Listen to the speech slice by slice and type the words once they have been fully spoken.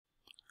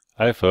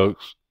Hi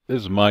folks,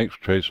 this is Mike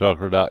from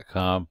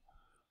tradestalker.com.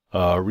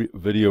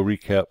 Video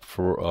recap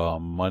for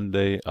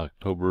Monday,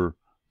 October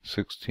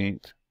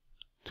 16th,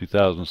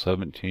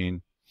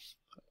 2017.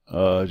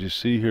 As you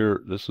see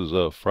here, this is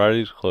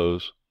Friday's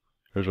close.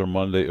 Here's our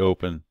Monday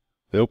open.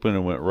 The open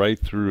and went right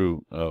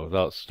through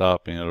without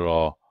stopping at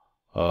all.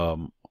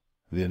 The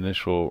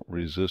initial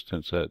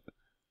resistance at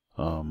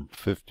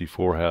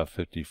 54 half,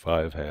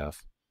 55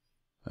 half.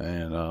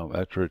 And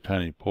after a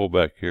tiny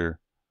pullback here,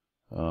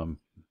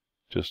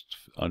 just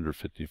under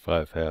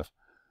 55 half,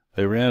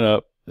 they ran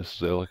up. This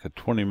is like a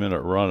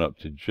 20-minute run up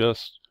to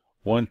just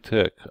one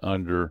tick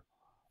under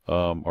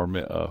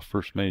our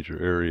first major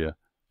area,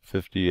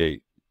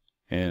 58,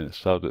 and it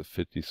stopped at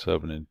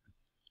 57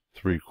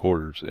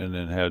 3/4, and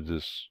then had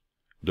this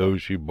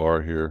doji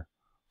bar here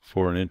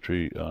for an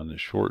entry on the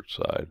short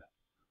side.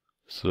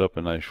 Set up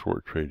a nice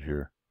short trade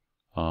here.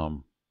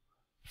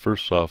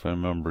 First off, I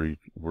remember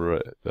we're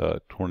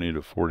at 20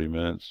 to 40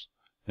 minutes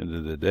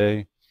into the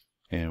day,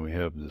 and we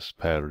have this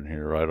pattern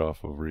here right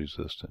off of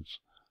resistance.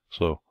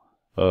 So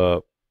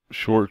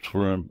shorts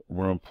were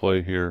in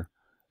play here.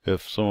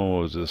 If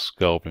someone was just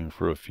scalping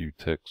for a few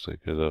ticks, they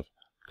could have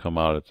come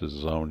out at this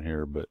zone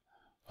here, but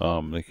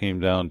they came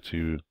down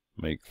to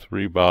make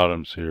three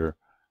bottoms here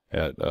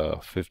at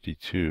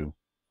 52,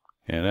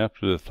 and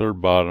after the third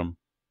bottom,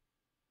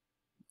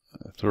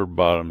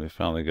 they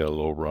finally got a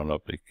little run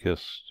up. They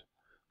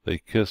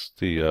kissed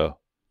the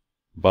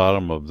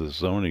bottom of the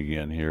zone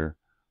again here.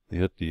 They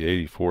hit the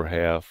 84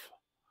 half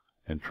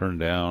and turned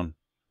down,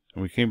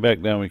 and we came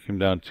back down. We came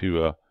down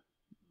to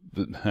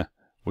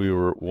we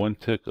were one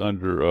tick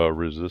under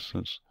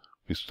resistance.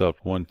 We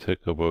stopped one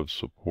tick above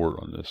support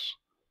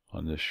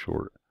on this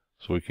short.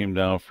 So we came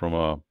down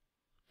from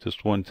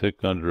just one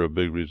tick under a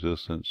big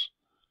resistance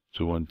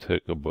to one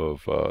tick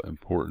above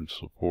important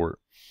support.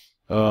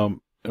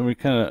 And we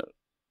kind of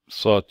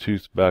saw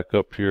tooth back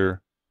up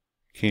here,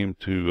 came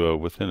to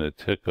within a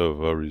tick of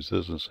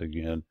resistance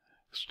again,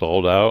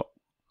 stalled out.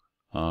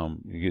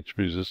 You get to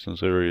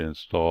resistance area and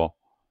stall,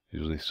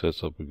 usually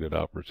sets up a good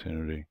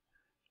opportunity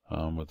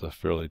with a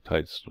fairly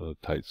tight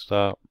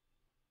stop.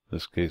 In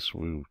this case,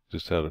 we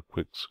just had a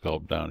quick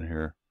scalp down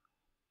here,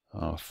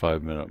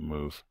 5-minute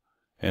move,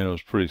 and it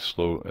was pretty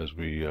slow as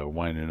we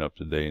winding up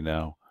the day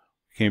now.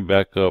 Came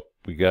back up,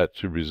 we got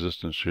to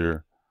resistance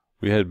here.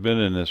 We had been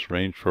in this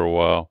range for a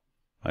while.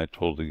 I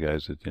told the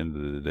guys at the end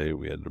of the day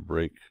we had to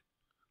break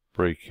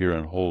here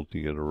and hold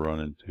to get a run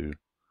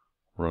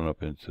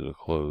up into the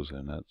close,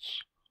 and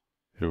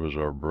here was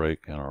our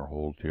break and our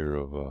hold here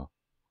of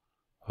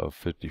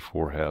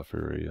 54 half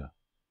area.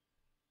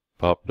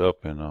 Popped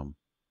up, and looks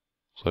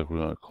like we're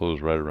going to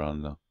close right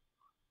around the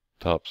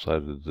top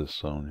side of this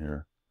zone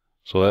here.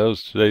 So that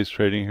was today's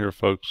trading here,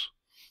 folks.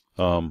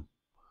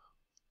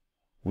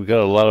 We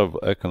got a lot of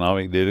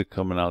economic data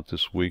coming out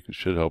this week. It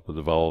should help with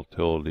the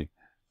volatility.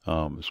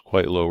 It's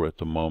quite low at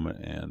the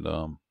moment,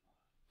 and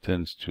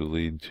tends to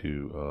lead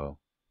to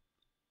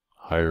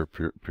higher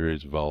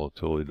periods of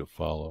volatility to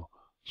follow.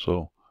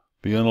 So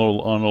be on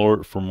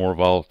alert for more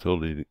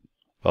volatility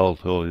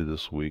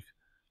this week.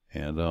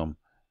 And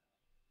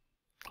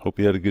hope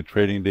you had a good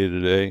trading day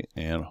today.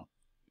 And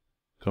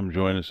come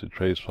join us at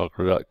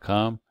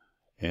tradestalker.com.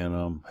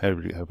 And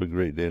have a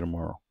great day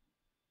tomorrow.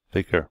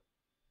 Take care.